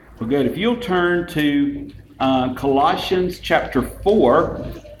Good. If you'll turn to Colossians chapter 4,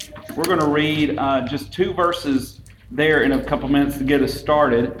 we're going to read just 2 verses there in a couple minutes to get us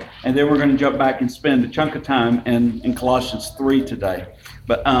started, and then we're going to jump back and spend a chunk of time in Colossians 3 today.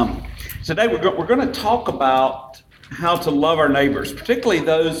 But today we're going to talk about how to love our neighbors, particularly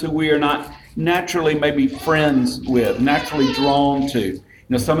those who we are not naturally maybe friends with, naturally drawn to. You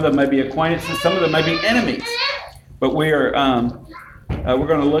know, some of them may be acquaintances, some of them may be enemies. But we're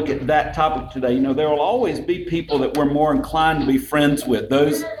going to look at that topic today. You know, there will always be people that we're more inclined to be friends with.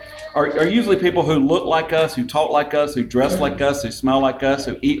 Those are usually people who look like us, who talk like us, who dress like us, who smell like us,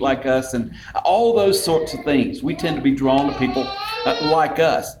 who eat like us, and all those sorts of things. We tend to be drawn to people like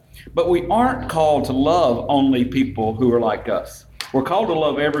us. But we aren't called to love only people who are like us. We're called to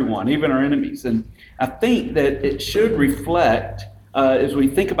love everyone, even our enemies. And I think that it should reflect, as we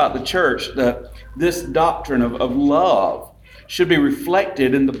think about the church, that this doctrine of love should be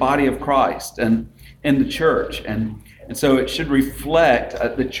reflected in the body of Christ and in the church. And so it should reflect,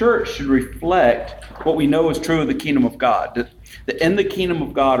 the church should reflect what we know is true of the kingdom of God. That in the kingdom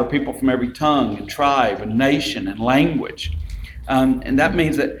of God are people from every tongue and tribe and nation and language. And that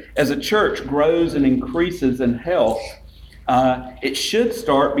means that as a church grows and increases in health, it should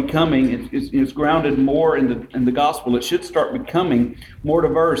start becoming, it's grounded more in the gospel, it should start becoming more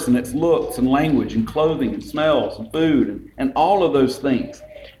diverse in its looks and language and clothing and smells and food and all of those things.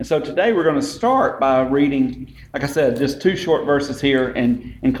 And so today we're going to start by reading, like I said, just 2 short verses here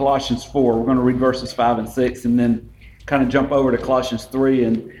in Colossians 4. We're going to read verses 5 and 6 and then kind of jump over to Colossians 3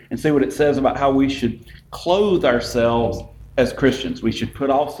 and see what it says about how we should clothe ourselves as Christians. We should put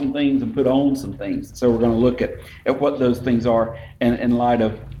off some things and put on some things. So we're going to look at what those things are in light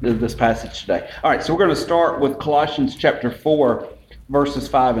of this passage today. All right, so we're going to start with Colossians chapter 4, verses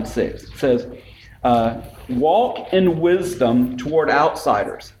 5 and 6. It says, walk in wisdom toward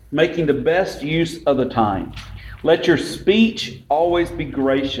outsiders, making the best use of the time. Let your speech always be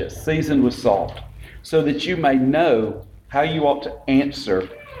gracious, seasoned with salt, so that you may know how you ought to answer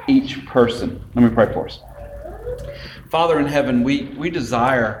each person. Let me pray for us. Father in heaven, we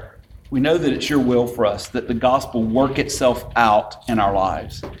know that it's your will for us that the gospel work itself out in our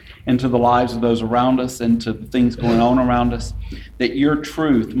lives, into the lives of those around us, into the things going on around us, that your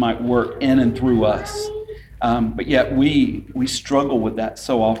truth might work in and through us. But yet we struggle with that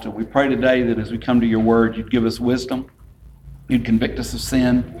so often. We pray today that as we come to your word, you'd give us wisdom, you'd convict us of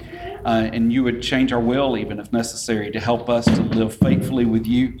sin, and you would change our will even if necessary to help us to live faithfully with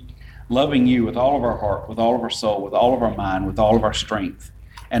you, loving you with all of our heart, with all of our soul, with all of our mind, with all of our strength,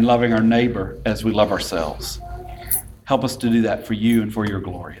 and loving our neighbor as we love ourselves. Help us to do that for you and for your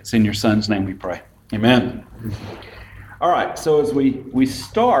glory. It's in your Son's name we pray. Amen. All right, so as we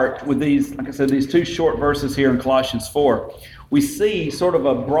start with these, like I said, these 2 short verses here in Colossians 4, we see sort of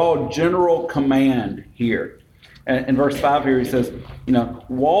a broad general command here. In verse 5 here, he says,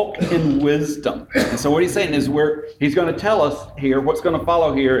 walk in wisdom. And so what he's saying is he's going to tell us here, what's going to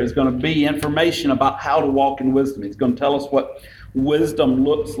follow here is going to be information about how to walk in wisdom. He's going to tell us what wisdom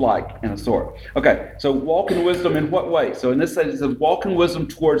looks like in a sort. Okay, so walk in wisdom in what way? So in this sense, it says walk in wisdom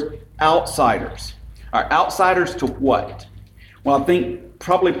towards outsiders. All right, outsiders to what? Well, I think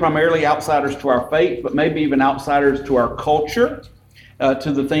probably primarily outsiders to our faith, but maybe even outsiders to our culture,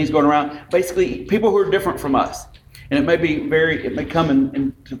 to the things going around. Basically, people who are different from us. And it may come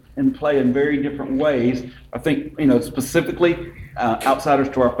in play in very different ways. I think, specifically outsiders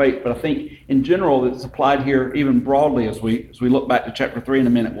to our faith, but I think in general it's applied here even broadly as we look back to chapter 3 in a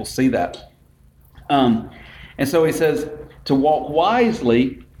minute, we'll see that. And so he says to walk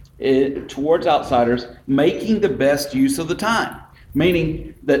wisely towards outsiders, making the best use of the time.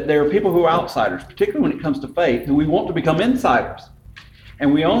 Meaning that there are people who are outsiders, particularly when it comes to faith, who we want to become insiders.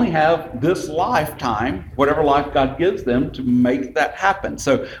 And we only have this lifetime, whatever life God gives them, to make that happen.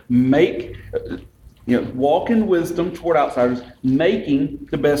 So walk in wisdom toward outsiders, making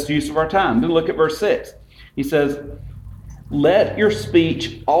the best use of our time. Then look at verse 6. He says, let your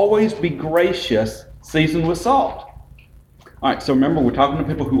speech always be gracious, seasoned with salt. All right, so remember, we're talking to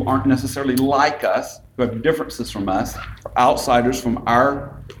people who aren't necessarily like us, who have differences from us, or outsiders from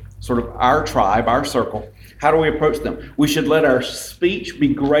our tribe, our circle. How do we approach them? We should let our speech be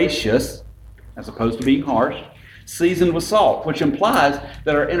gracious, as opposed to being harsh, seasoned with salt, which implies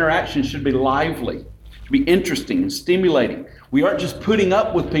that our interaction should be lively, should be interesting and stimulating. We aren't just putting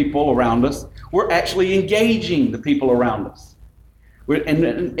up with people around us, we're actually engaging the people around us. We're in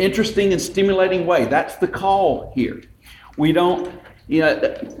an interesting and stimulating way. That's the call here. We don't,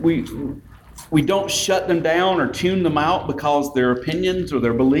 we don't shut them down or tune them out because their opinions or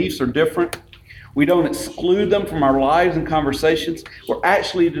their beliefs are different. We don't exclude them from our lives and conversations. We're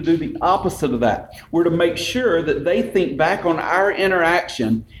actually to do the opposite of that. We're to make sure that they think back on our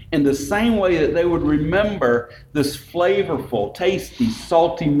interaction in the same way that they would remember this flavorful, tasty,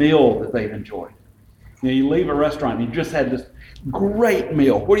 salty meal that they've enjoyed. You leave a restaurant, you just had this great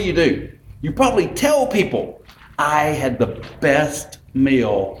meal. What do? You probably tell people, I had the best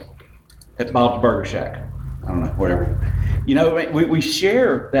meal at Bob's Burger Shack. I don't know, whatever. We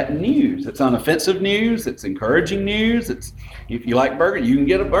share that news. It's unoffensive news. It's encouraging news. It's, if you like burger, you can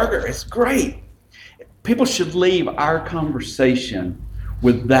get a burger. It's great. People should leave our conversation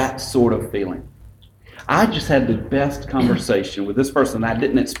with that sort of feeling. I just had the best conversation with this person I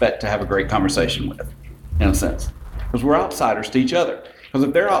didn't expect to have a great conversation with, in a sense. Because we're outsiders to each other. Because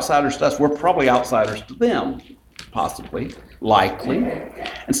if they're outsiders to us, we're probably outsiders to them, possibly, likely.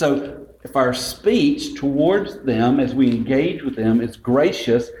 And so if our speech towards them as we engage with them is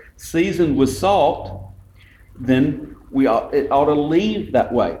gracious, seasoned with salt, then it ought to leave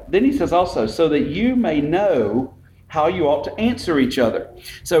that way. Then he says also, so that you may know how you ought to answer each other.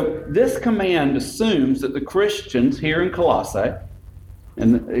 So this command assumes that the Christians here in Colossae,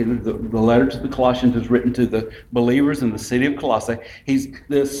 and the letter to the Colossians is written to the believers in the city of Colossae.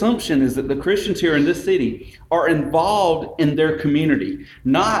 The assumption is that the Christians here in this city are involved in their community,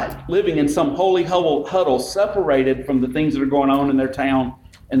 not living in some holy huddle separated from the things that are going on in their town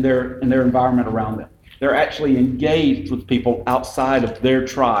and their environment around them. They're actually engaged with people outside of their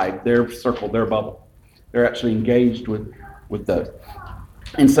tribe, their circle, their bubble. They're actually engaged with those.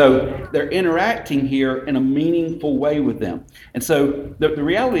 And so they're interacting here in a meaningful way with them. And so the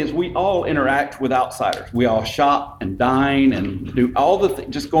reality is we all interact with outsiders. We all shop and dine and do all the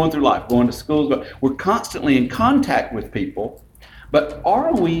things, just going through life, going to schools. But we're constantly in contact with people. But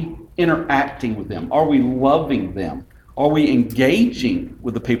are we interacting with them? Are we loving them? Are we engaging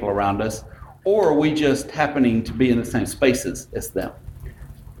with the people around us? Or are we just happening to be in the same spaces as them?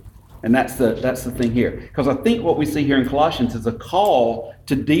 And that's the thing here. Because I think what we see here in Colossians is a call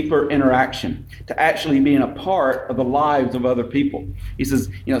to deeper interaction, to actually being a part of the lives of other people. He says,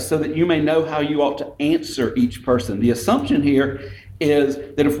 so that you may know how you ought to answer each person. The assumption here is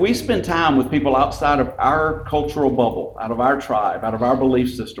that if we spend time with people outside of our cultural bubble, out of our tribe, out of our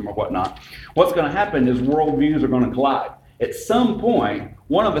belief system or whatnot, what's going to happen is worldviews are going to collide. At some point,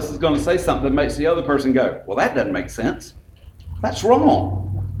 one of us is going to say something that makes the other person go, well, that doesn't make sense. That's wrong.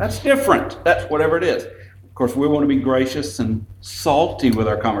 That's different. That's whatever it is. Of course, we want to be gracious and salty with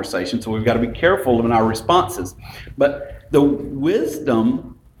our conversation, so we've got to be careful in our responses. But the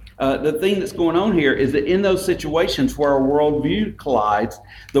wisdom, the thing that's going on here is that in those situations where our worldview collides,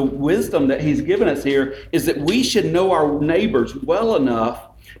 the wisdom that he's given us here is that we should know our neighbors well enough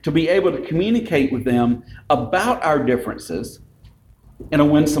to be able to communicate with them about our differences in a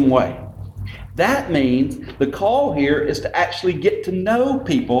winsome way. That means the call here is to actually get to know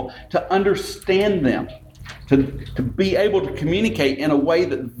people, to understand them, to be able to communicate in a way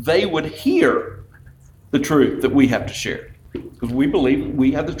that they would hear the truth that we have to share. Because we believe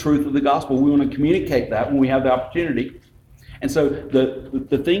we have the truth of the gospel. We want to communicate that when we have the opportunity. And so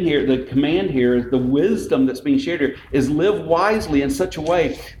the thing here, the command here, is the wisdom that's being shared here is live wisely in such a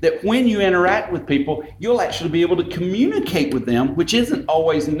way that when you interact with people, you'll actually be able to communicate with them, which isn't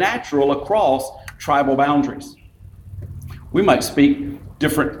always natural across tribal boundaries. We might speak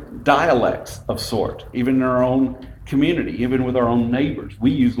different dialects of sort, even in our own community, even with our own neighbors.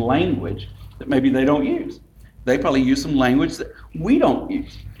 We use language that maybe they don't use. They probably use some language that we don't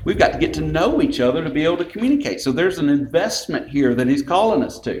use. We've got to get to know each other to be able to communicate. So there's an investment here that he's calling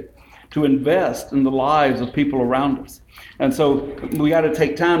us to invest in the lives of people around us. And so we got to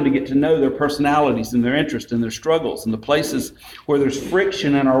take time to get to know their personalities and their interests and their struggles and the places where there's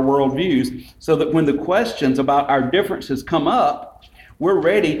friction in our worldviews, so that when the questions about our differences come up, we're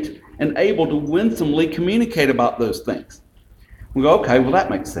ready and able to winsomely communicate about those things. We go, okay, well,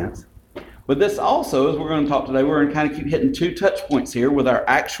 that makes sense. But this also, as we're going to talk today, we're going to kind of keep hitting two touch points here with our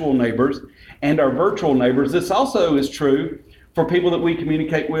actual neighbors and our virtual neighbors. This also is true for people that we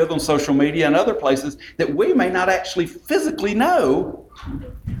communicate with on social media and other places that we may not actually physically know,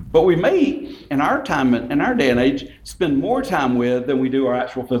 but we may, in our time, in our day and age, spend more time with than we do our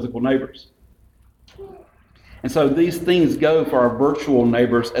actual physical neighbors. And so these things go for our virtual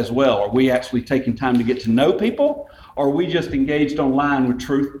neighbors as well. Are we actually taking time to get to know people? Or are we just engaged online with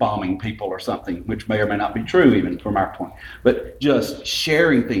truth bombing people or something, which may or may not be true even from our point. But just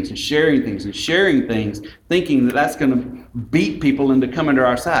sharing things and sharing things and sharing things, thinking that that's going to beat people into coming to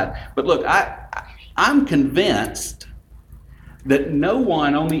our side. But look, I'm convinced that no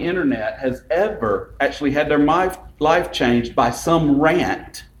one on the internet has ever actually had their life changed by some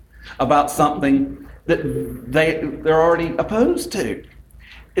rant about something that they're already opposed to.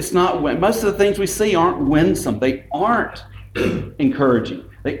 It's not, most of the things we see aren't winsome. They aren't encouraging.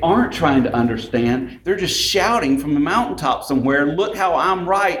 They aren't trying to understand. They're just shouting from the mountaintop somewhere, look how I'm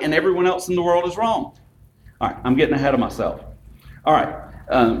right and everyone else in the world is wrong. All right, I'm getting ahead of myself. All right,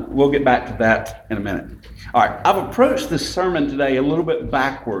 we'll get back to that in a minute. All right, I've approached this sermon today a little bit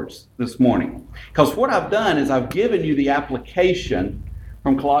backwards this morning, because what I've done is I've given you the application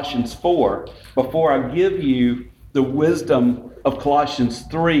from Colossians 4 before I give you the wisdom of Colossians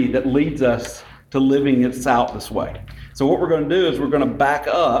 3 that leads us to living it out this way. So what we're going to do is we're going to back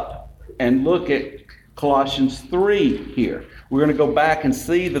up and look at Colossians 3 here. We're going to go back and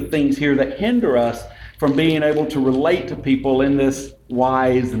see the things here that hinder us from being able to relate to people in this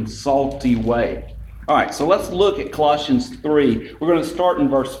wise and salty way. All right, so let's look at Colossians 3. We're going to start in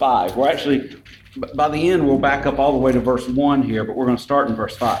verse 5. We're actually, by the end, we'll back up all the way to verse 1 here, but we're going to start in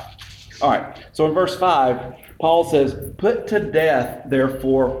verse 5. All right, so in verse 5, Paul says, "Put to death,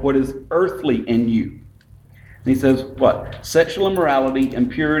 therefore, what is earthly in you." And he says, what? "Sexual immorality,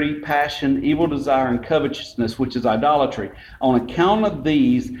 impurity, passion, evil desire, and covetousness, which is idolatry. On account of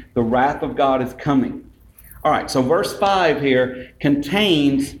these, the wrath of God is coming." All right, so verse 5 here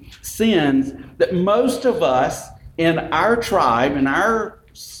contains sins that most of us in our tribe, in our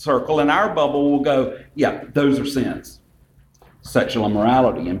circle, in our bubble will go, yeah, those are sins. Sexual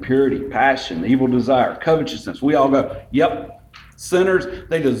immorality, impurity, passion, evil desire, covetousness. We all go, yep, sinners,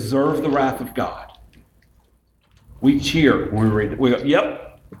 they deserve the wrath of God. We cheer when we read it. We go,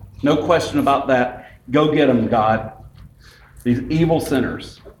 yep, no question about that. Go get them, God. These evil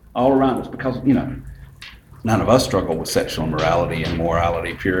sinners all around us, because, none of us struggle with sexual immorality,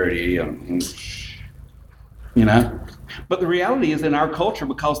 immorality, purity, But the reality is in our culture,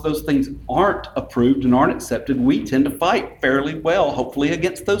 because those things aren't approved and aren't accepted, we tend to fight fairly well, hopefully,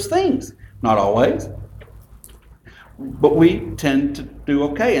 against those things. Not always. But we tend to do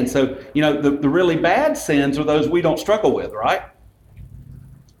okay. And so, the really bad sins are those we don't struggle with, right?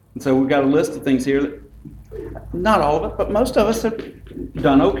 And so we've got a list of things here that not all of it, but most of us have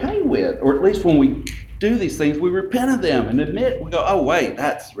done okay with. Or at least when we do these things, we repent of them and admit, we go, oh, wait,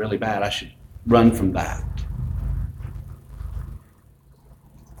 that's really bad. I should run from that.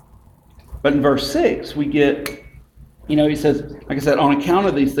 But in verse 6, we get, he says, like I said, on account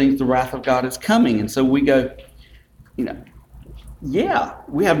of these things, the wrath of God is coming. And so we go, yeah,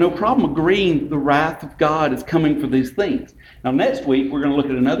 we have no problem agreeing the wrath of God is coming for these things. Now, next week, we're going to look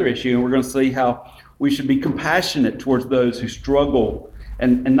at another issue, and we're going to see how we should be compassionate towards those who struggle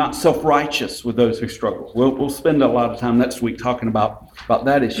and not self-righteous with those who struggle. We'll spend a lot of time next week talking about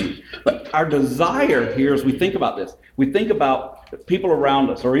that issue. But our desire here, as we think about this, we think about people around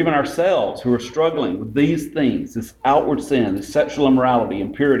us or even ourselves who are struggling with these things, this outward sin, this sexual immorality,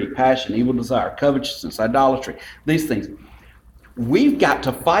 impurity, passion, evil desire, covetousness, idolatry, these things. We've got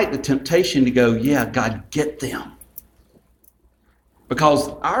to fight the temptation to go, yeah, God, get them. Because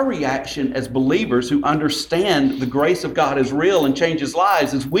our reaction as believers who understand the grace of God is real and changes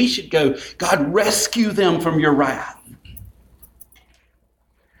lives is we should go, God, rescue them from your wrath.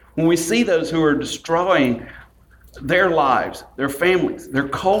 When we see those who are destroying their lives, their families, their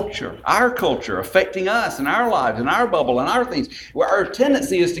culture, our culture, affecting us and our lives and our bubble and our things, where our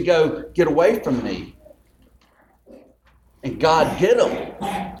tendency is to go, get away from me. And God, get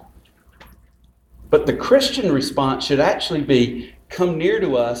them. But the Christian response should actually be, come near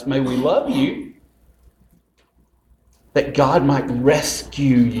to us, may we love you, that God might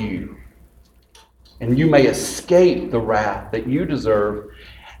rescue you, and you may escape the wrath that you deserve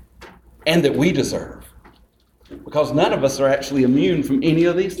and that we deserve. Because none of us are actually immune from any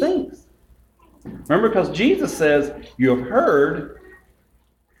of these things. Remember, because Jesus says, you have heard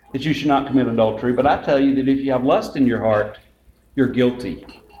that you should not commit adultery, but I tell you that if you have lust in your heart, you're guilty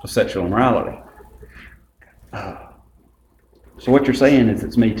of sexual immorality. So what you're saying is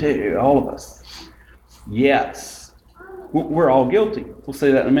it's me too, all of us. Yes, we're all guilty. We'll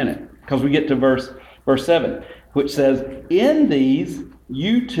say that in a minute, because we get to verse 7, which says, in these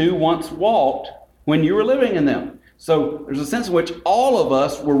you too once walked when you were living in them. So there's a sense in which all of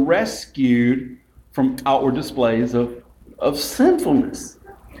us were rescued from outward displays of sinfulness.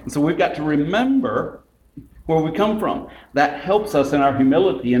 And so we've got to remember where we come from. That helps us in our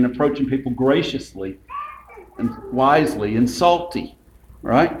humility in approaching people graciously and wisely and salty.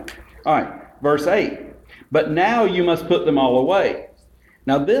 Right? All right, verse 8. But now you must put them all away.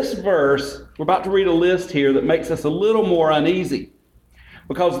 Now this verse, we're about to read a list here that makes us a little more uneasy.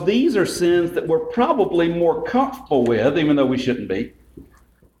 Because these are sins that we're probably more comfortable with, even though we shouldn't be.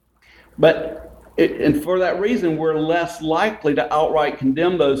 But And for that reason, we're less likely to outright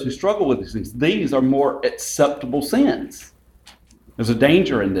condemn those who struggle with these things. These are more acceptable sins. There's a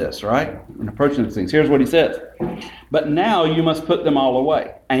danger in this, right? In approaching these things. Here's what he says. But now you must put them all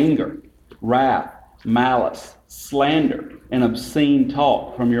away. Anger, wrath, malice, slander, and obscene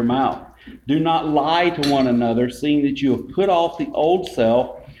talk from your mouth. Do not lie to one another, seeing that you have put off the old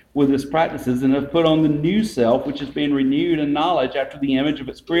self with its practices and have put on the new self, which is being renewed in knowledge after the image of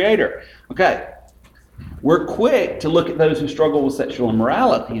its creator. Okay, we're quick to look at those who struggle with sexual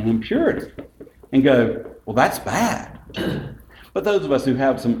immorality and impurity and go, well, that's bad. But those of us who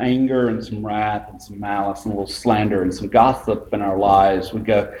have some anger and some wrath and some malice and a little slander and some gossip in our lives would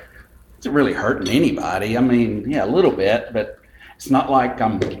go, is it really hurting anybody? I mean, yeah, a little bit, but it's not like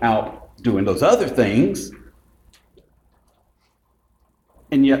I'm out doing those other things.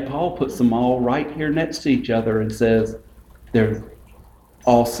 And yet Paul puts them all right here next to each other and says, they're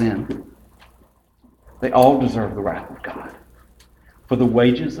all sin. They all deserve the wrath of God. For the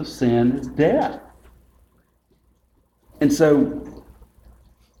wages of sin is death. And so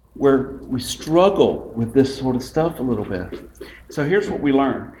we struggle with this sort of stuff a little bit. So here's what we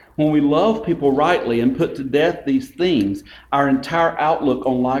learn. When we love people rightly and put to death these things, our entire outlook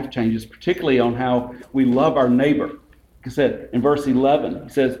on life changes, particularly on how we love our neighbor. Like I said, in verse 11, he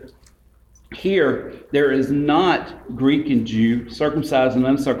says, here there is not Greek and Jew, circumcised and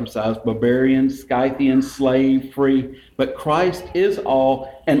uncircumcised, barbarian, Scythian, slave, free, but Christ is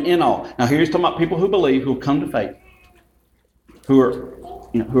all and in all. Now here's talking about people who believe, who have come to faith, who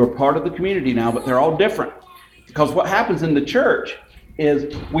are part of the community now, but they're all different. Because what happens in the church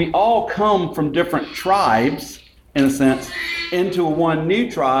is we all come from different tribes, in a sense, into one new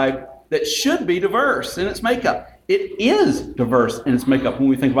tribe that should be diverse in its makeup. It is diverse in its makeup when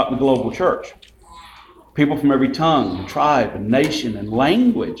we think about the global church. People from every tongue, and tribe, and nation, and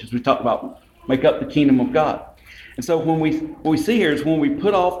language, as we talk about, make up the kingdom of God. And so what we see here is when we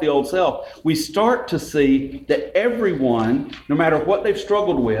put off the old self, we start to see that everyone, no matter what they've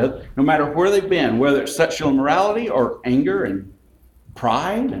struggled with, no matter where they've been, whether it's sexual immorality or anger and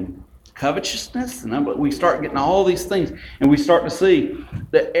pride and covetousness, and we start getting all these things, and we start to see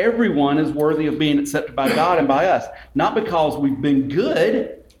that everyone is worthy of being accepted by God and by us. Not because we've been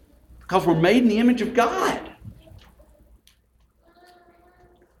good, because we're made in the image of God.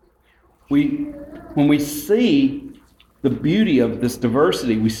 When we see the beauty of this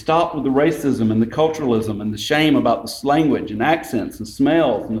diversity, we stop with the racism and the culturalism and the shame about the language and accents and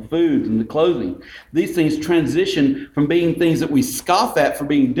smells and the foods and the clothing. These things transition from being things that we scoff at for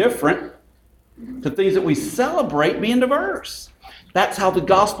being different to things that we celebrate being diverse. That's how the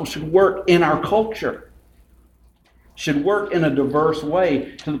gospel should work in our culture. Should work in a diverse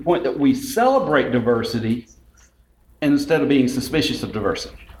way to the point that we celebrate diversity instead of being suspicious of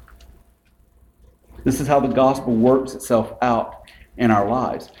diversity. This is how the gospel works itself out in our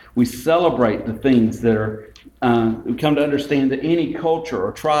lives. We celebrate the things that are, we come to understand that any culture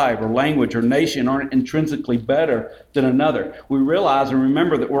or tribe or language or nation aren't intrinsically better than another. We realize and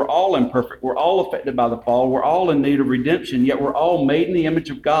remember that we're all imperfect. We're all affected by the fall. We're all in need of redemption, yet we're all made in the image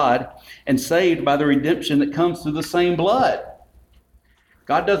of God and saved by the redemption that comes through the same blood.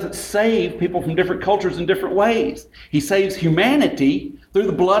 God doesn't save people from different cultures in different ways. He saves humanity through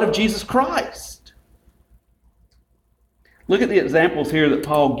the blood of Jesus Christ. Look at the examples here that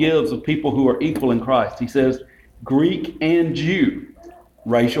Paul gives of people who are equal in Christ. He says, Greek and Jew,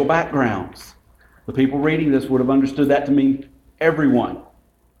 racial backgrounds. The people reading this would have understood that to mean everyone,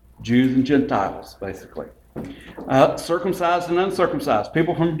 Jews and Gentiles, basically. Circumcised and uncircumcised,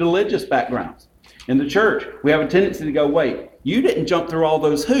 people from religious backgrounds. In the church, we have a tendency to go, wait, you didn't jump through all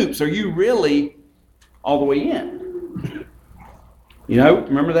those hoops. Are you really all the way in? You know,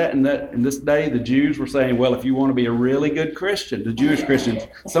 remember that in this day, the Jews were saying, well, if you want to be a really good Christian, the Jewish Christians,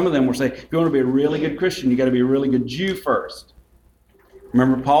 some of them were saying, if you want to be a really good Christian, you got to be a really good Jew first.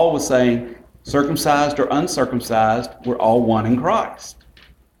 Remember, Paul was saying, circumcised or uncircumcised, we're all one in Christ.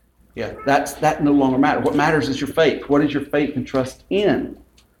 Yeah, that no longer matters. What matters is your faith. What is your faith and trust in?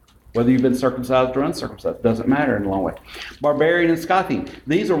 Whether you've been circumcised or uncircumcised, doesn't matter in a long way. Barbarian and Scythian,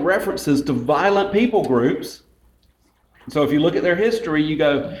 these are references to violent people groups. So if you look at their history, you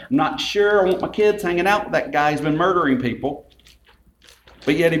go, I'm not sure I want my kids hanging out with that guy who's been murdering people.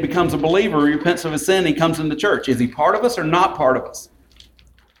 But yet he becomes a believer, he repents of his sin, he comes into church. Is he part of us or not part of us?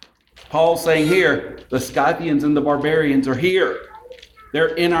 Paul's saying here, the Scythians and the barbarians are here.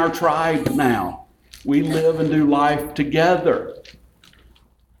 They're in our tribe now. We live and do life together.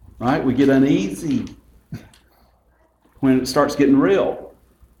 Right? We get uneasy when it starts getting real.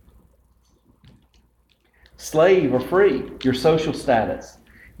 Slave or free, your social status.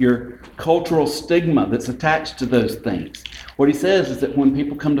 your cultural stigma that's attached to those things. What he says is that when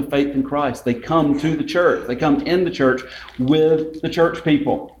people come to faith in Christ, they come to the church. They come in the church with the church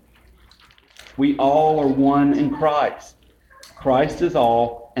people. We all are one in Christ. Christ is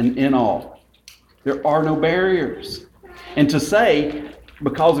all and in all. There are no barriers. And to say,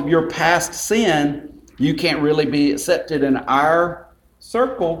 because of your past sin, you can't really be accepted in our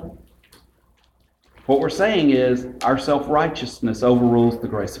circle, what we're saying is our self-righteousness overrules the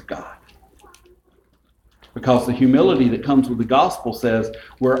grace of God. Because the humility that comes with the gospel says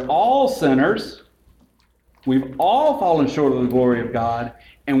we're all sinners, we've all fallen short of the glory of God,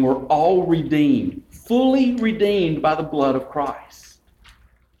 and we're all redeemed, fully redeemed by the blood of Christ.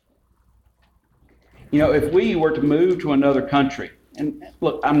 You know, if we were to move to another country, and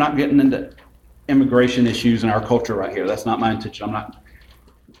look, I'm not getting into immigration issues in our culture right here. That's not my intention.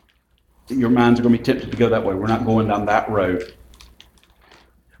 Your minds are going to be tempted to go that way. We're not going down that road.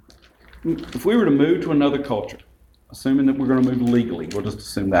 If we were to move to another culture, assuming that we're going to move legally, we'll just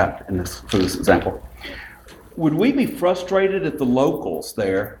assume that for this example, would we be frustrated if the locals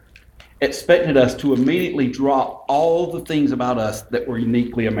there expected us to immediately drop all the things about us that were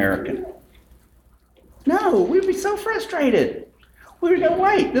uniquely American? No, we'd be so frustrated. We would go,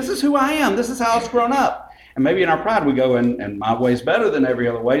 wait, this is who I am. This is how I was grown up. And maybe in our pride we go, and my way's better than every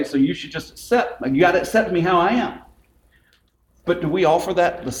other way, so you should just you got to accept me how I am. But do we offer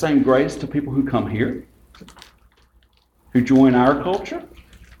that the same grace to people who come here? Who join our culture?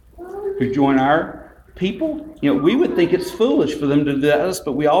 Who join our people? You know, we would think it's foolish for them to do that,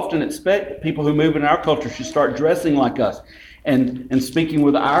 but we often expect people who move in our culture should start dressing like us and speaking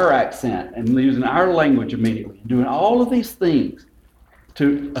with our accent and using our language immediately, doing all of these things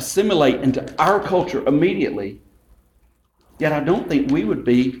to assimilate into our culture immediately. Yet I don't think we would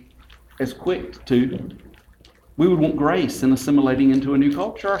be as quick we would want grace in assimilating into a new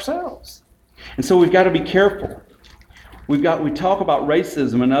culture ourselves. And so we've got to be careful. We talk about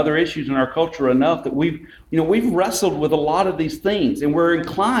racism and other issues in our culture enough that we've wrestled with a lot of these things, and we're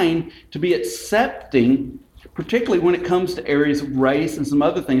inclined to be accepting, particularly when it comes to areas of race and some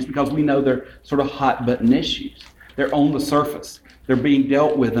other things, because we know they're sort of hot button issues. They're on the surface. They're being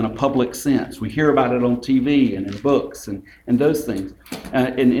dealt with in a public sense. We hear about it on TV and in books and those things,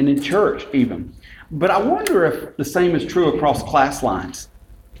 and in church even. But I wonder if the same is true across class lines.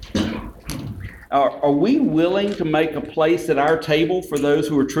 Are we willing to make a place at our table for those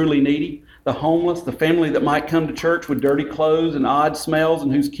who are truly needy? The homeless, the family that might come to church with dirty clothes and odd smells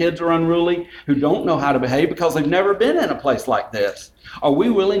and whose kids are unruly, who don't know how to behave because they've never been in a place like this. Are we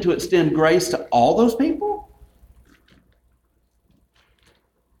willing to extend grace to all those people?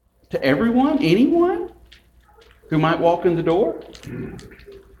 To everyone, anyone who might walk in the door?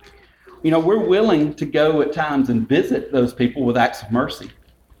 You know, we're willing to go at times and visit those people with acts of mercy,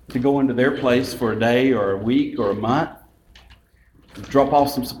 to go into their place for a day or a week or a month, drop off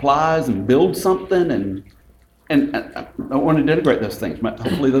some supplies and build something. And I don't want to denigrate those things.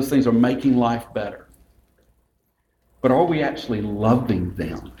 Hopefully those things are making life better. But are we actually loving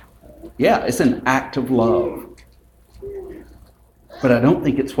them? Yeah, it's an act of love. But I don't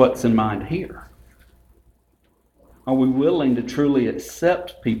think it's what's in mind here. Are we willing to truly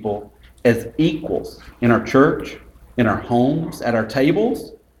accept people as equals in our church, in our homes, at our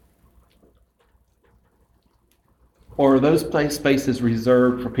tables? Or are those spaces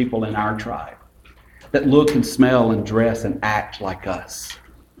reserved for people in our tribe that look and smell and dress and act like us?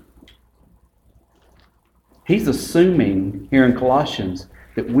 He's assuming here in Colossians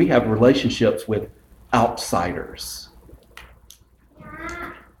that we have relationships with outsiders.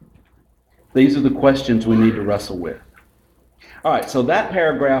 These are the questions we need to wrestle with. All right, so that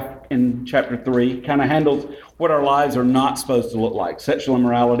paragraph in chapter 3 kind of handles what our lives are not supposed to look like. Sexual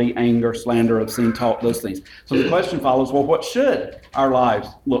immorality, anger, slander, obscene talk, those things. So the question follows, well, what should our lives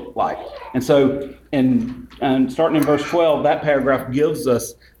look like? And so starting in verse 12, that paragraph gives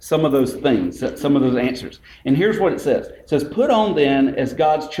us some of those things, some of those answers. And here's what it says. It says, put on then, as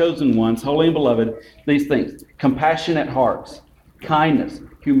God's chosen ones, holy and beloved, these things: compassionate hearts, kindness,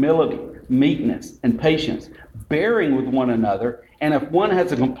 humility, meekness, and patience, bearing with one another, and if one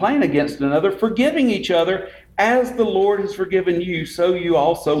has a complaint against another, forgiving each other, as the Lord has forgiven you, so you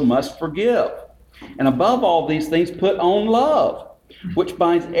also must forgive. And above all these things, put on love, which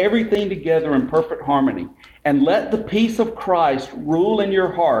binds everything together in perfect harmony. And let the peace of Christ rule in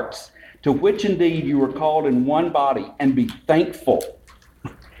your hearts, to which indeed you were called in one body, and be thankful.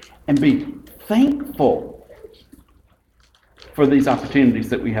 And be thankful for these opportunities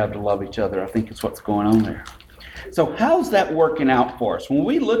that we have to love each other. I think is what's going on there. So how's that working out for us? When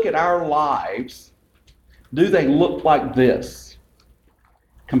we look at our lives, do they look like this?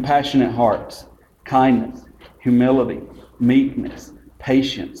 compassionate hearts, kindness, humility, meekness,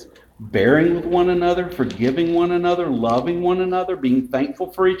 patience, bearing with one another, forgiving one another, loving one another, being thankful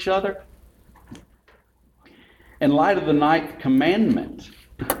for each other. In light of the ninth commandment,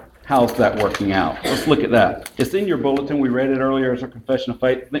 how's that working out? Let's look at that. It's in your bulletin. We read it earlier as our confession of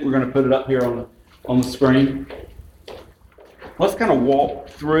faith. I think we're going to put it up here on the screen. Let's kind of walk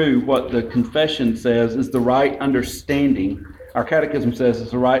through what the confession says is the right understanding. Our catechism says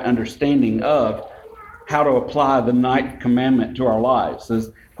it's the right understanding of how to apply the ninth commandment to our lives. Says,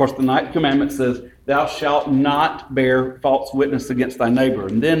 of course, the ninth commandment says, "Thou shalt not bear false witness against thy neighbor."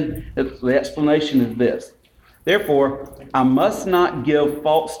 And then the explanation is this: "Therefore, I must not give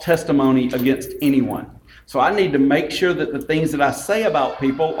false testimony against anyone." So I need to make sure that the things that I say about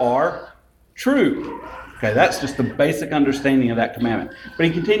people are true. Okay, that's just the basic understanding of that commandment. But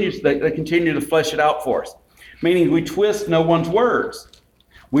he continues, they continue to flesh it out for us. Meaning we twist no one's words.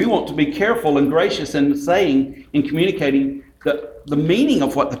 We want to be careful and gracious in saying and communicating the meaning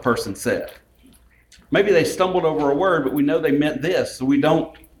of what the person said. Maybe they stumbled over a word, but we know they meant this, so we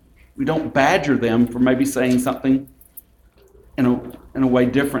don't badger them for maybe saying something in a way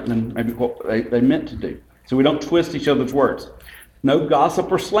different than maybe what they meant to do. So we don't twist each other's words. No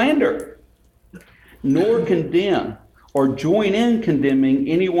gossip or slander, nor condemn or join in condemning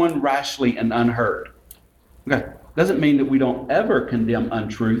anyone rashly and unheard. Okay, doesn't mean that we don't ever condemn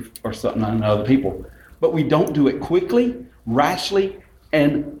untruth or something on other people, but we don't do it quickly, rashly,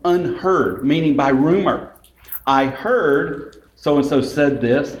 and unheard, meaning by rumor. I heard so-and-so said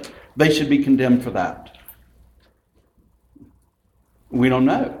this, they should be condemned for that. We don't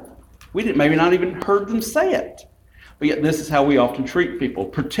know. We didn't maybe not even heard them say it. But yet this is how we often treat people,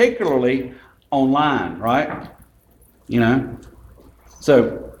 particularly online, right?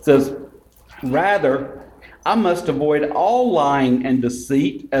 So it says, "Rather, I must avoid all lying and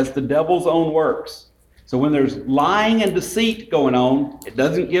deceit as the devil's own works." So when there's lying and deceit going on, it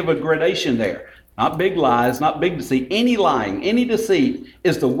doesn't give a gradation there. Not big lies, not big deceit. Any lying, any deceit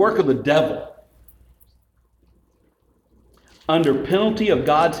is the work of the devil, under penalty of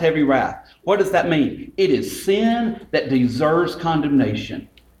God's heavy wrath. What does that mean? It is sin that deserves condemnation.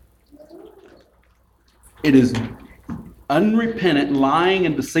 It is unrepentant lying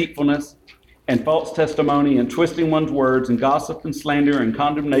and deceitfulness and false testimony and twisting one's words and gossip and slander and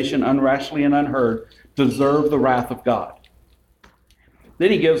condemnation unrashly and unheard deserve the wrath of God.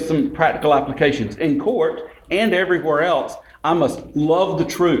 Then he gives some practical applications. In court and everywhere else, I must love the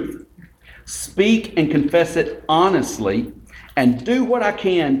truth, speak and confess it honestly, and do what I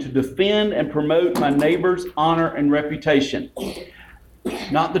can to defend and promote my neighbor's honor and reputation.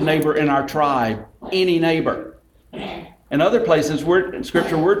 Not the neighbor in our tribe, any neighbor. In other places in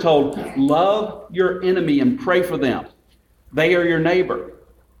Scripture, we're told, love your enemy and pray for them. They are your neighbor.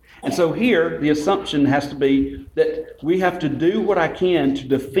 And so here, the assumption has to be that we have to do what I can to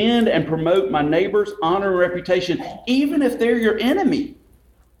defend and promote my neighbor's honor and reputation, even if they're your enemy.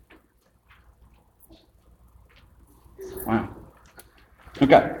 Wow.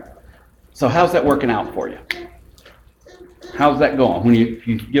 Okay. So how's that working out for you? How's that going? When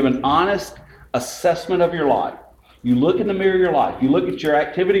you give an honest assessment of your life, you look in the mirror of your life, you look at your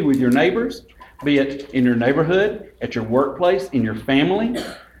activity with your neighbors, be it in your neighborhood, at your workplace, in your family,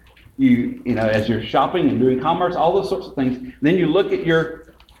 you know, as you're shopping and doing commerce, all those sorts of things. Then you look at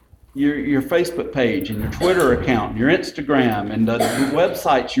your Facebook page and your Twitter account, and your Instagram, and the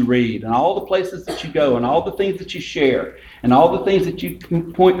websites you read, and all the places that you go, and all the things that you share, and all the things that you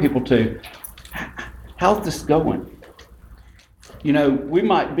point people to. How's this going? You know, we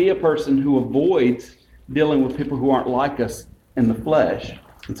might be a person who avoids dealing with people who aren't like us in the flesh,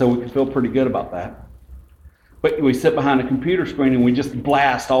 and so we can feel pretty good about that. But we sit behind a computer screen and we just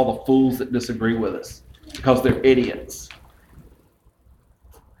blast all the fools that disagree with us because they're idiots.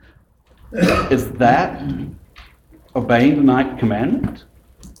 Is that obeying the ninth commandment?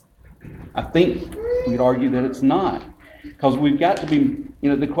 I think we'd argue that it's not. Because we've got to be,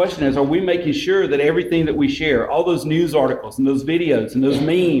 the question is, are we making sure that everything that we share, all those news articles and those videos and those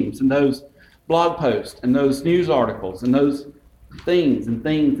memes and those blog posts and those news articles and those things,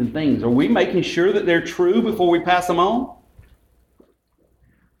 are we making sure that they're true before we pass them on?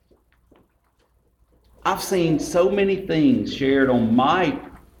 I've seen so many things shared on my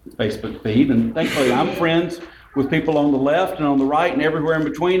Facebook feed, and thankfully I'm friends with people on the left and on the right and everywhere in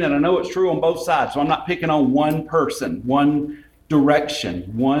between, and I know it's true on both sides, so I'm not picking on one person, one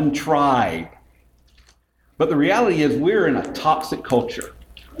direction, one tribe. But the reality is we're in a toxic culture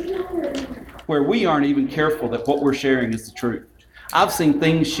where we aren't even careful that what we're sharing is the truth. I've seen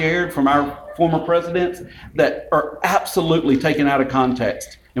things shared from our former presidents that are absolutely taken out of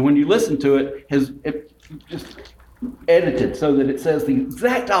context And when you listen to it, it just edited so that it says the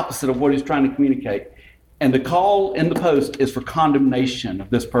exact opposite of what he's trying to communicate. And the call in the post is for condemnation of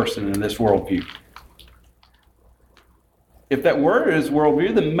this person and this worldview. If that word is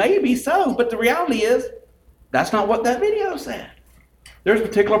worldview, then maybe so. But the reality is, that's not what that video said. There's a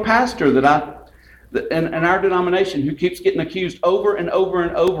particular pastor in our denomination who keeps getting accused over and over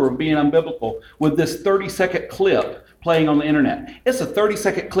and over of being unbiblical with this 30-second clip playing on the internet. It's a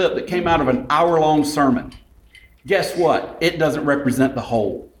 30-second clip that came out of an hour-long sermon. Guess what? It doesn't represent the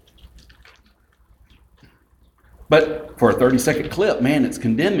whole. But for a 30-second clip, man, it's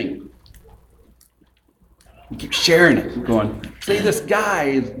condemning. You keep sharing it, going, see, this guy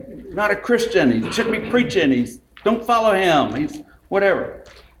is not a Christian. He shouldn't be preaching. Don't follow him. He's whatever.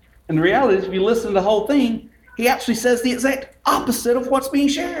 And the reality is, if you listen to the whole thing, he actually says the exact opposite of what's being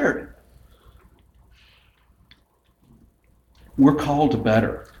shared. We're called to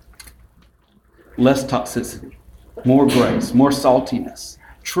better. Less toxicity, more grace, more saltiness,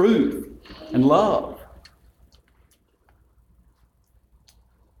 truth, and love.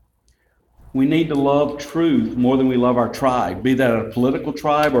 We need to love truth more than we love our tribe, be that a political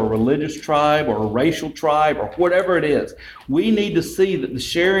tribe or a religious tribe or a racial tribe or whatever it is. We need to see that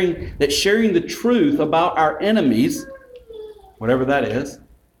sharing the truth about our enemies, whatever that is,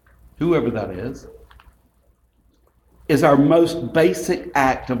 whoever that is our most basic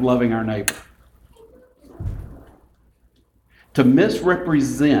act of loving our neighbor. To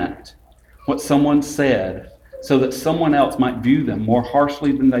misrepresent what someone said so that someone else might view them more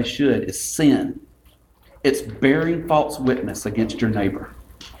harshly than they should is sin. It's bearing false witness against your neighbor.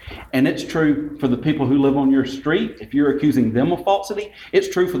 And it's true for the people who live on your street if you're accusing them of falsity. It's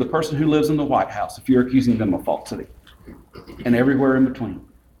true for the person who lives in the White House if you're accusing them of falsity. And everywhere in between.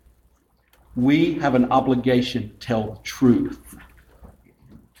 We have an obligation to tell the truth.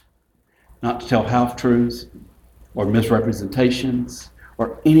 Not to tell half-truths or misrepresentations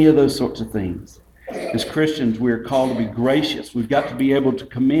or any of those sorts of things. As Christians, we are called to be gracious. We've got to be able to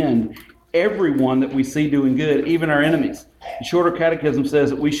commend everyone that we see doing good, even our enemies. The Shorter Catechism says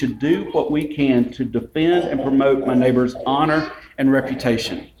that we should do what we can to defend and promote my neighbor's honor and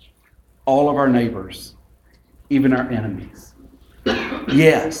reputation. All of our neighbors, even our enemies.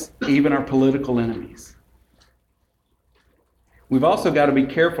 Yes, even our political enemies. We've also got to be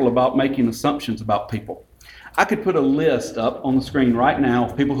careful about making assumptions about people. I could put a list up on the screen right now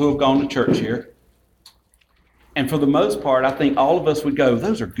of people who have gone to church here. And for the most part, I think all of us would go,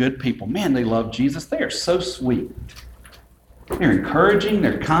 those are good people. Man, they love Jesus. They are so sweet. They're encouraging.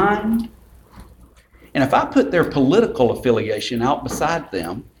 They're kind. And if I put their political affiliation out beside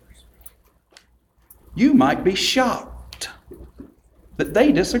them, you might be shocked that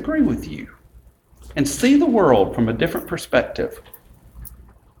they disagree with you and see the world from a different perspective.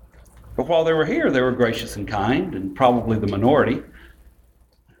 But while they were here, they were gracious and kind, and probably the minority.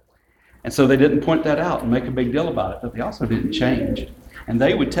 And so they didn't point that out and make a big deal about it, but they also didn't change. And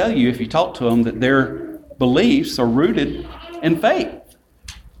they would tell you, if you talk to them, that their beliefs are rooted in faith.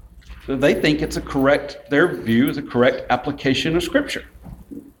 So they think their view is a correct application of Scripture.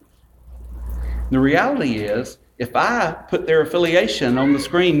 The reality is, if I put their affiliation on the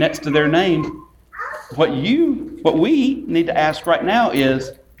screen next to their name, what we need to ask right now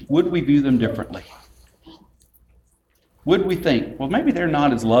is, would we view them differently? Would we think, well, maybe they're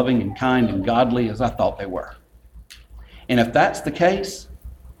not as loving and kind and godly as I thought they were? And if that's the case,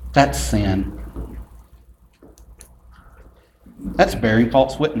 that's sin. That's bearing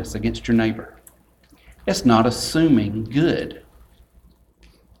false witness against your neighbor. It's not assuming good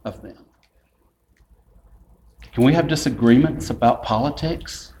of them. Can we have disagreements about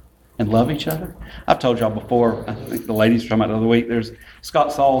politics and love each other? I've told y'all before, I think the ladies were talking about the other week,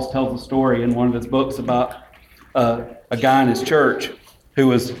 Scott Sauls tells a story in one of his books about a guy in his church who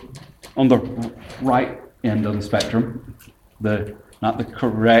was on the right end of the spectrum, not the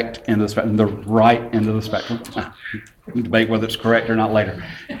correct end of the spectrum, the right end of the spectrum. We can debate whether it's correct or not later.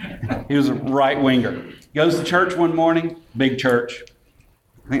 He was a right-winger. Goes to church one morning, big church.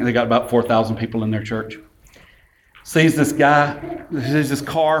 I think they got about 4,000 people in their church. Sees this guy, there's this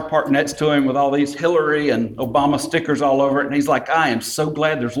car parked next to him with all these Hillary and Obama stickers all over it. And he's like, I am so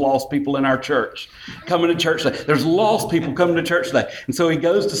glad there's lost people in our church coming to church today. There's lost people coming to church today. And so he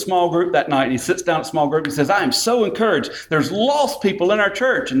goes to small group that night and he sits down at small group and says, I am so encouraged. There's lost people in our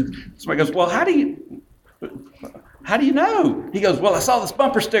church. And somebody goes, well, how do you know? He goes, well, I saw this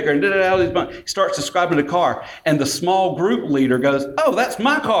bumper sticker and did it out of these bumpers. He starts describing the car. And the small group leader goes, oh, that's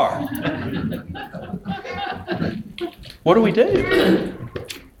my car. What do we do?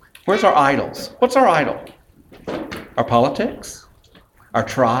 Where's our idols? What's our idol? Our politics? our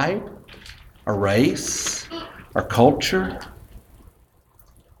tribe, our race, our culture.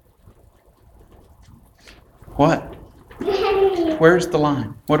 What? Where's the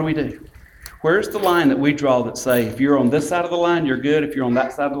line? What do we do? Where's the line that we draw that say, if you're on this side of the line, you're good. If you're on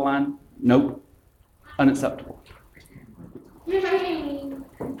that side of the line, nope, unacceptable.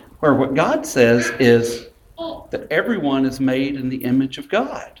 Where what God says is that everyone is made in the image of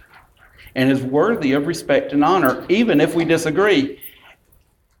God and is worthy of respect and honor, even if we disagree,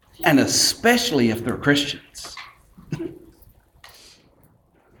 and especially if they're Christians.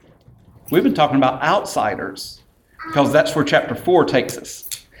 We've been talking about outsiders because that's where chapter 4 takes us.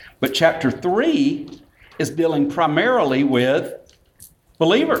 But chapter 3 is dealing primarily with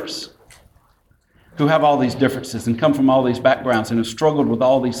believers who have all these differences and come from all these backgrounds and have struggled with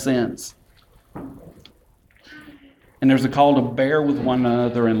all these sins. And there's a call to bear with one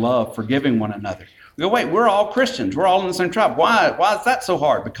another in love, forgiving one another. We go, wait, we're all Christians. We're all in the same tribe. Why is that so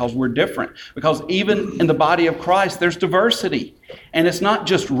hard? Because we're different. Because even in the body of Christ, there's diversity. And it's not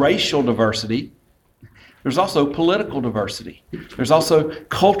just racial diversity. There's also political diversity. There's also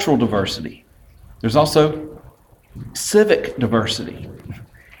cultural diversity. There's also civic diversity.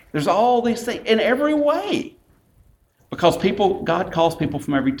 There's all these things in every way. Because God calls people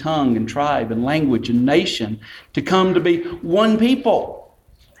from every tongue and tribe and language and nation to come to be one people.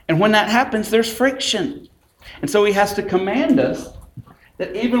 And when that happens, there's friction. And so he has to command us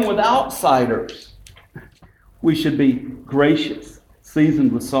that even with outsiders, we should be gracious,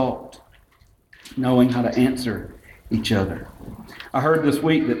 seasoned with salt, knowing how to answer each other. I heard this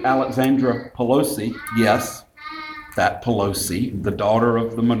week that Alexandra Pelosi, yes, that Pelosi, the daughter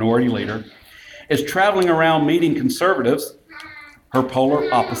of the minority leader, is traveling around meeting conservatives, her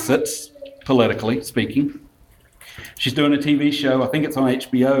polar opposites, politically speaking. She's doing a TV show, I think it's on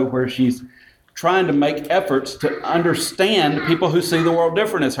HBO, where she's trying to make efforts to understand people who see the world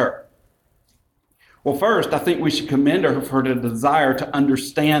different as her. Well, first, I think we should commend her for the desire to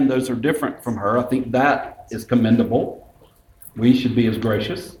understand those who are different from her. I think that is commendable. We should be as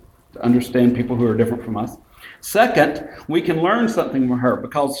gracious to understand people who are different from us. Second, we can learn something from her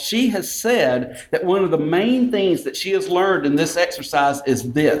because she has said that one of the main things that she has learned in this exercise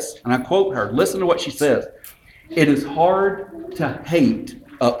is this, and I quote her. Listen to what she says. It is hard to hate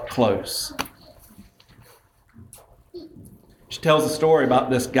up close. She tells a story about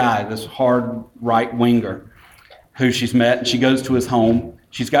this guy, this hard right-winger, who she's met, and she goes to his home.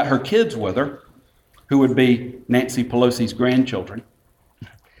 She's got her kids with her, who would be Nancy Pelosi's grandchildren.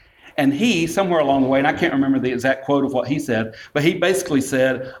 And he, somewhere along the way, and I can't remember the exact quote of what he said, but he basically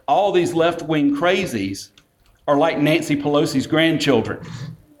said, all these left-wing crazies are like Nancy Pelosi's grandchildren,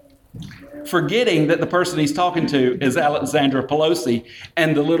 forgetting that the person he's talking to is Alexandra Pelosi,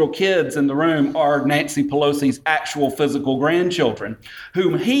 and the little kids in the room are Nancy Pelosi's actual physical grandchildren,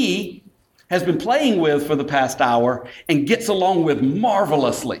 whom he has been playing with for the past hour and gets along with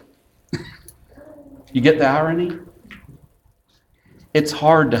marvelously. You get the irony? It's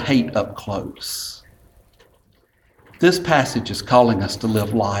hard to hate up close. This passage is calling us to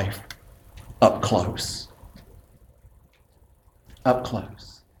live life up close. Up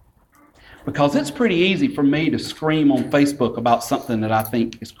close. Because it's pretty easy for me to scream on Facebook about something that I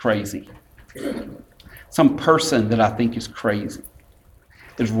think is crazy. Some person that I think is crazy,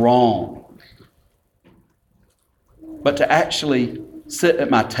 is wrong. But to actually sit at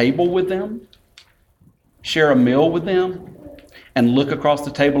my table with them, share a meal with them, and look across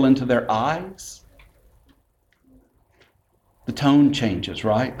the table into their eyes, the tone changes,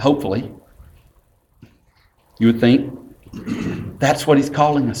 right? Hopefully. You would think that's what he's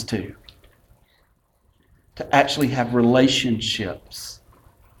calling us to actually have relationships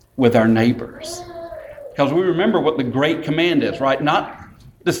with our neighbors. Because we remember what the great command is, right? Not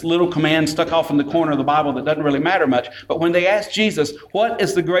this little command stuck off in the corner of the Bible that doesn't really matter much. But when they asked Jesus, what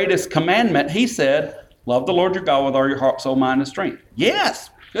is the greatest commandment? He said, love the Lord your God with all your heart, soul, mind, and strength.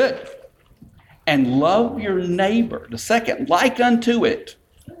 Yes, good. And love your neighbor. The second, like unto it.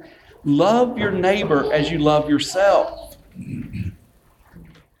 Love your neighbor as you love yourself.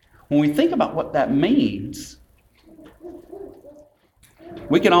 When we think about what that means,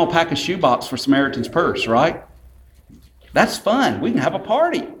 we can all pack a shoebox for Samaritan's Purse, right? That's fun. We can have a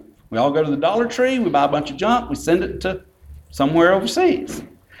party. We all go to the Dollar Tree, we buy a bunch of junk, we send it to somewhere overseas.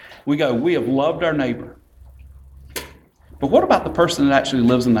 We go, we have loved our neighbor. But what about the person that actually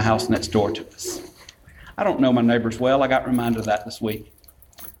lives in the house next door to us? I don't know my neighbors well. I got reminded of that this week.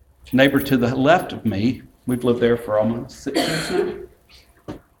 Neighbor to the left of me, we've lived there for almost 6 years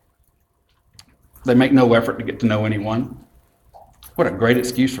now. They make no effort to get to know anyone. What a great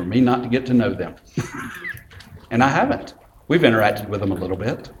excuse for me not to get to know them. And I haven't. We've interacted with him a little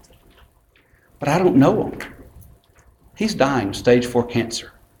bit, but I don't know him. He's dying of stage 4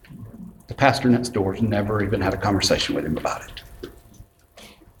 cancer. The pastor next door has never even had a conversation with him about it.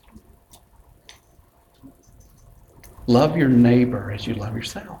 Love your neighbor as you love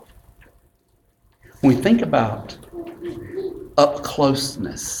yourself. When we think about up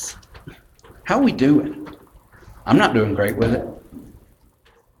closeness, how are we doing? I'm not doing great with it.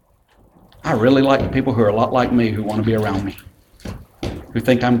 I really like the people who are a lot like me, who want to be around me, who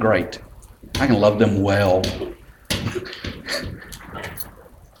think I'm great. I can love them well.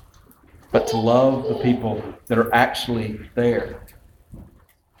 But to love the people that are actually there,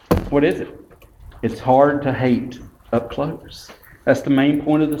 what is it? It's hard to hate up close. That's the main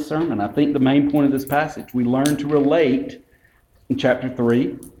point of the sermon. I think the main point of this passage. We learn to relate in chapter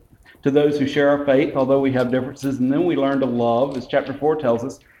 3 to those who share our faith, although we have differences, and then we learn to love, as chapter 4 tells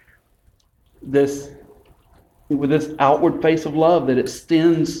us, with this outward face of love that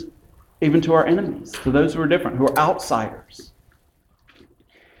extends even to our enemies, to those who are different, who are outsiders.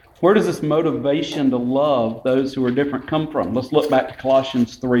 Where does this motivation to love those who are different come from? Let's look back to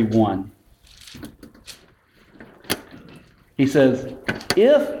Colossians 3:1. He says,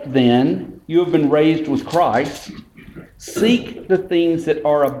 "If then you have been raised with Christ, seek the things that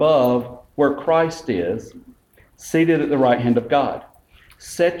are above, where Christ is, seated at the right hand of God.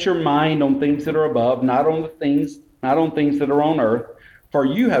 Set your mind on things that are above, not on things that are on earth, for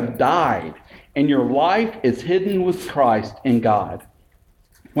you have died, and your life is hidden with Christ in God.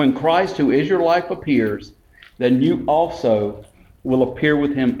 When Christ, who is your life, appears, then you also will appear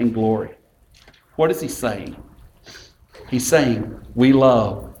with him in glory." What is he saying? He's saying we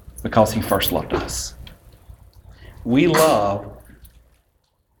love because he first loved us. We love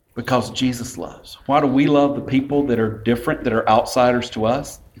because Jesus loves. Why do we love the people that are different, that are outsiders to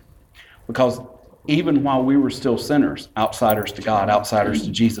us? Because even while we were still sinners, outsiders to God, outsiders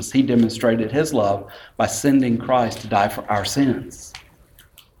to Jesus, he demonstrated his love by sending Christ to die for our sins.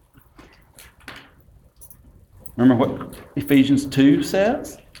 Remember what Ephesians 2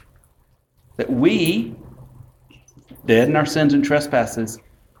 says? That we, dead in our sins and trespasses,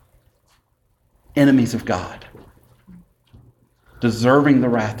 enemies of God, deserving the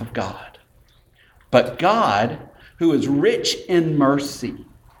wrath of God. But God, who is rich in mercy,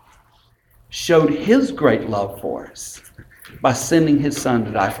 showed his great love for us by sending his Son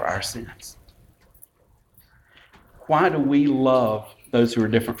to die for our sins. Why do we love those who are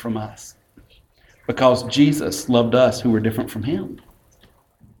different from us? Because Jesus loved us who were different from him.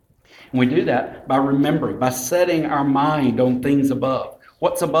 And we do that by remembering, by setting our mind on things above.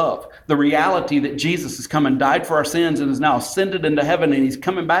 What's above? The reality that Jesus has come and died for our sins and is now ascended into heaven, and he's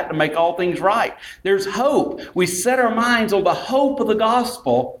coming back to make all things right. There's hope. We set our minds on the hope of the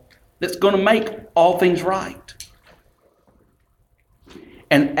gospel that's going to make all things right.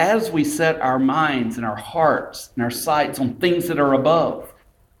 And as we set our minds and our hearts and our sights on things that are above,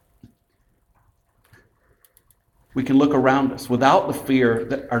 we can look around us without the fear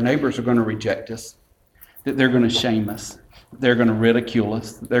that our neighbors are going to reject us, that they're going to shame us, they're going to ridicule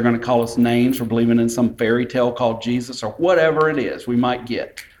us, they're going to call us names for believing in some fairy tale called Jesus, or whatever it is we might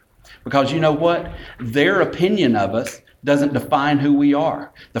get. Because you know what? Their opinion of us doesn't define who we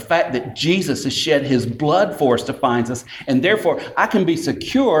are. The fact that Jesus has shed his blood for us defines us, and therefore I can be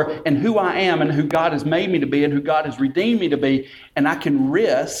secure in who I am and who God has made me to be and who God has redeemed me to be, and I can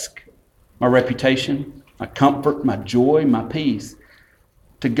risk my reputation, my comfort, my joy, my peace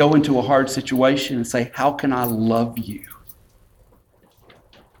to go into a hard situation and say, how can I love you?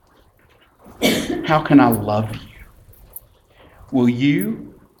 How can I love you? Will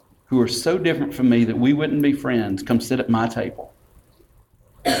you, who are so different from me that we wouldn't be friends, come sit at my table?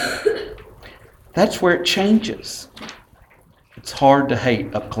 That's where it changes. It's hard to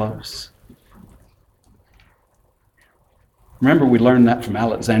hate up close. Remember, we learned that from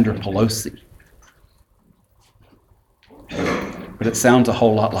Alexandra Pelosi. But it sounds a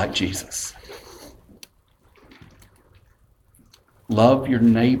whole lot like Jesus. Love your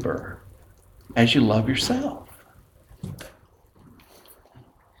neighbor as you love yourself.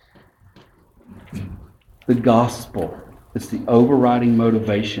 The gospel is the overriding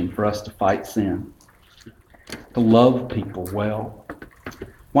motivation for us to fight sin, to love people well.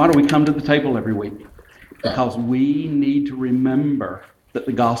 Why do we come to the table every week? Because we need to remember that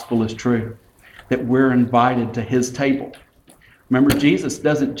the gospel is true, that we're invited to his table. Remember, Jesus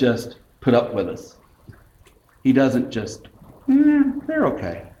doesn't just put up with us. He doesn't just, they're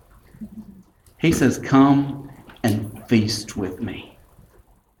okay. He says, come and feast with me.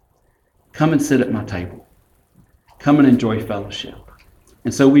 Come and sit at my table. Come and enjoy fellowship.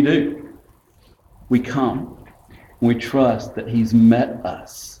 And so we do. We come We trust that He's met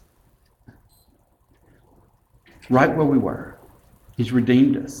us right where we were. He's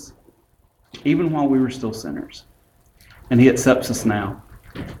redeemed us, even while we were still sinners. And He accepts us now.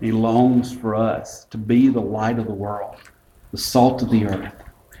 He longs for us to be the light of the world, the salt of the earth,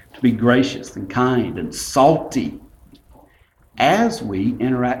 to be gracious and kind and salty as we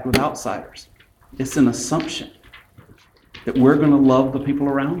interact with outsiders. It's an assumption that we're going to love the people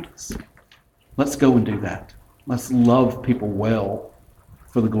around us. Let's go and do that. Let's love people well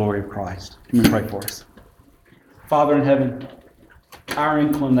for the glory of Christ. Let me pray for us. Father in heaven, our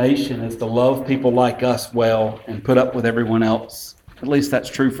inclination is to love people like us well and put up with everyone else. At least that's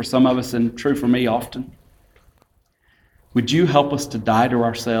true for some of us and true for me often. Would you help us to die to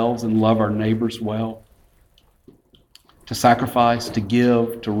ourselves and love our neighbors well? To sacrifice, to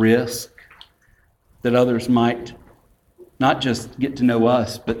give, to risk, that others might not just get to know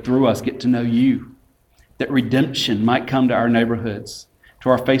us, but through us get to know you. That redemption might come to our neighborhoods, to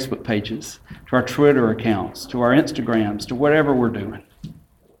our Facebook pages, to our Twitter accounts, to our Instagrams, to whatever we're doing.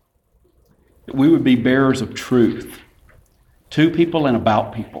 That we would be bearers of truth to people and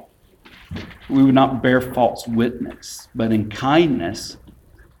about people. We would not bear false witness, but in kindness,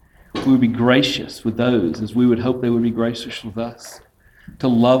 we would be gracious with those as we would hope they would be gracious with us. To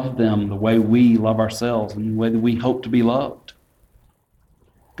love them the way we love ourselves and the way that we hope to be loved.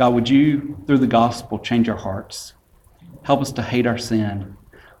 God, would you, through the gospel, change our hearts? Help us to hate our sin,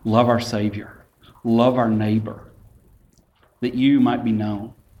 love our Savior, love our neighbor, that you might be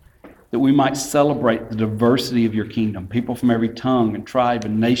known, that we might celebrate the diversity of your kingdom, people from every tongue and tribe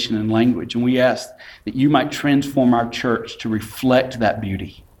and nation and language. And we ask that you might transform our church to reflect that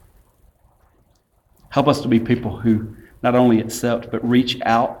beauty. Help us to be people who not only accept, but reach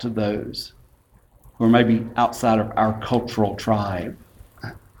out to those who are maybe outside of our cultural tribe,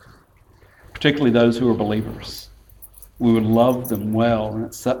 particularly those who are believers. We would love them well and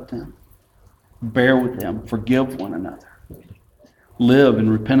accept them, bear with them, forgive one another, live in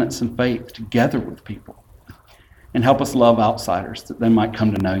repentance and faith together with people, and help us love outsiders that they might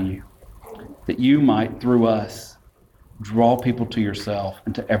come to know you, that you might, through us, draw people to yourself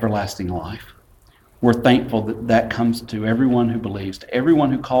and to everlasting life. We're thankful that that comes to everyone who believes, to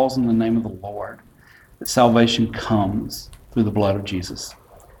everyone who calls in the name of the Lord, that salvation comes through the blood of Jesus.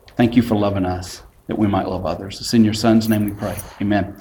 Thank you for loving us, that we might love others. It's in your Son's name we pray. Amen.